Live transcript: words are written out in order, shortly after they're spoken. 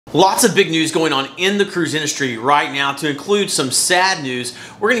Lots of big news going on in the cruise industry right now. To include some sad news,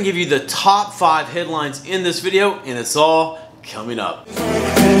 we're going to give you the top 5 headlines in this video, and it's all coming up.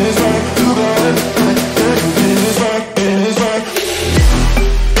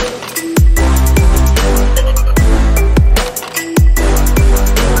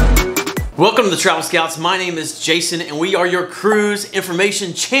 Welcome to the Travel Scouts. My name is Jason, and we are your cruise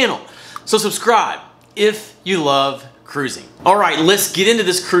information channel. So subscribe if you love cruising. All right, let's get into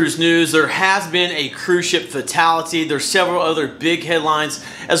this cruise news. There has been a cruise ship fatality. There's several other big headlines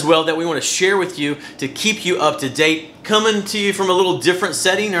as well that we want to share with you to keep you up to date. Coming to you from a little different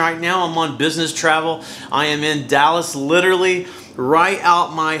setting right now. I'm on business travel. I am in Dallas. Literally right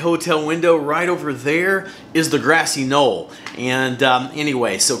out my hotel window, right over there is the grassy knoll. And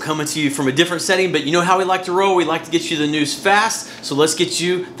anyway, so coming to you from a different setting, but you know how we like to roll. We like to get you the news fast. So let's get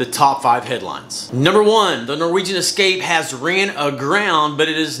you the top 5 headlines. Number 1, the Norwegian Escape has ran aground, but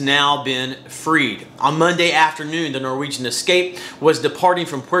it has now been freed. On Monday afternoon, the Norwegian Escape was departing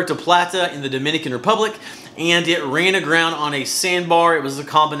from Puerto Plata in the Dominican Republic, and it ran aground on a sandbar. It was a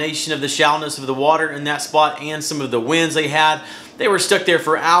combination of the shallowness of the water in that spot and some of the winds they had. They were stuck there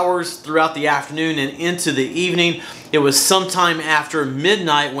for hours throughout the afternoon and into the evening. It was sometime after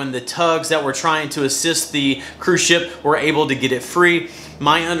midnight when the tugs that were trying to assist the cruise ship were able to get it free.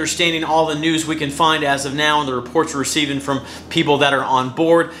 My understanding, all the news we can find as of now and the reports we're receiving from people that are on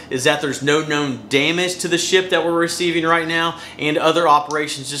board is that there's no known damage to the ship that we're receiving right now, and other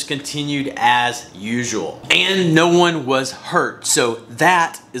operations just continued as usual. And no one was hurt, so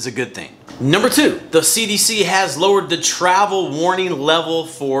that is a good thing. Number 2, the CDC has lowered the travel warning level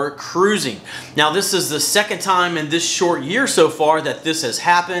for cruising. Now, this is the second time in this short year so far that this has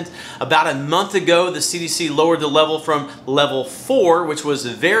happened. About a month ago, the CDC lowered the level from level 4, which was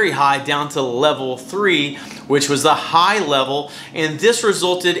very high, down to level 3, which was the high level. And this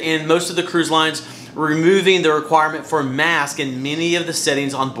resulted in most of the cruise lines removing the requirement for masks in many of the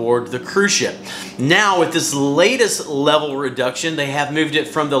settings on board the cruise ship. Now, with this latest level reduction, they have moved it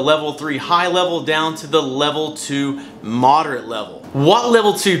from the level 3 high level down to the level 2 moderate level. What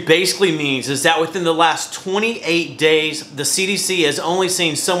level 2 basically means is that within the last 28 days, the CDC has only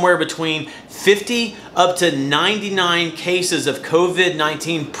seen somewhere between 50 up to 99 cases of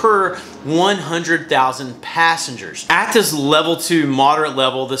COVID-19 per 100,000 passengers. At this level 2 moderate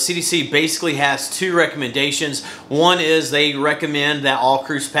level, the CDC basically has 2 recommendations. One is they recommend that all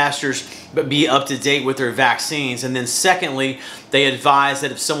cruise passengers be up to date with their vaccines. And then secondly, they advise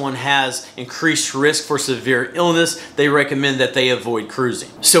that if someone has increased risk for severe illness, they recommend that they avoid cruising.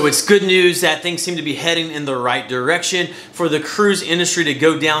 So it's good news that things seem to be heading in the right direction. For the cruise industry to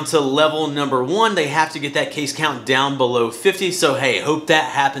go down to level number 1, they have to get that case count down below 50. So hey, hope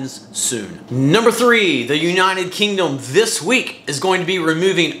that happens soon. Number 3, the United Kingdom this week is going to be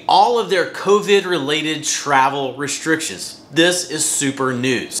removing all of their COVID-related travel restrictions. This is super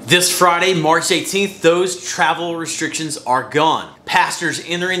news. This Friday, March 18th, those travel restrictions are gone. Passengers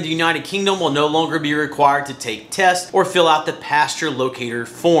entering the United Kingdom will no longer be required to take tests or fill out the passenger locator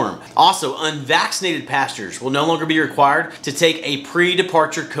form. Also, unvaccinated passengers will no longer be required to take a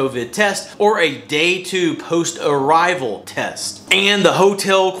pre-departure COVID test or a day 2 post-arrival test. And the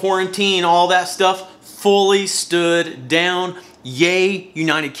hotel quarantine, all that stuff, fully stood down. Yay,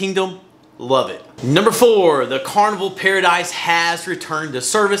 United Kingdom. Love it. Number 4, the Carnival Paradise has returned to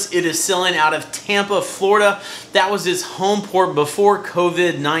service. It is sailing out of Tampa, Florida. That was its home port before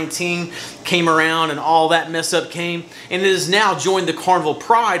COVID-19 came around and all that mess up came. And it has now joined the Carnival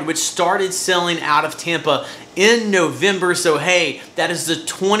Pride, which started sailing out of Tampa in November. So hey, that is the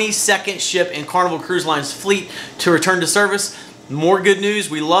 22nd ship in Carnival Cruise Line's fleet to return to service. More good news,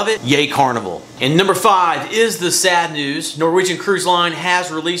 we love it. Yay, Carnival. And number 5 is the sad news. Norwegian Cruise Line has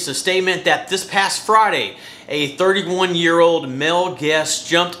released a statement that this past Friday, a 31-year-old male guest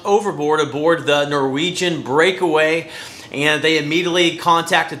jumped overboard aboard the Norwegian Breakaway, and they immediately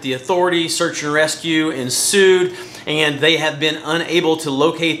contacted the authorities. Search and rescue ensued, and they have been unable to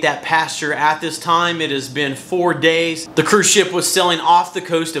locate that passenger at this time. It has been 4 days. The cruise ship was sailing off the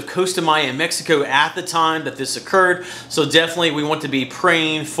coast of Costa Maya in Mexico at the time that this occurred. So definitely we want to be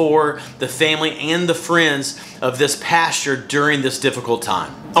praying for the family and the friends of this passenger during this difficult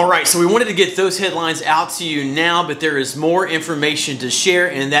time. All right, so we wanted to get those headlines out to you now, but there is more information to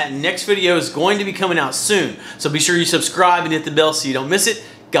share, and that next video is going to be coming out soon. So be sure you subscribe and hit the bell so you don't miss it.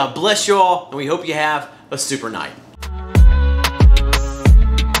 God bless you all, and we hope you have a super night.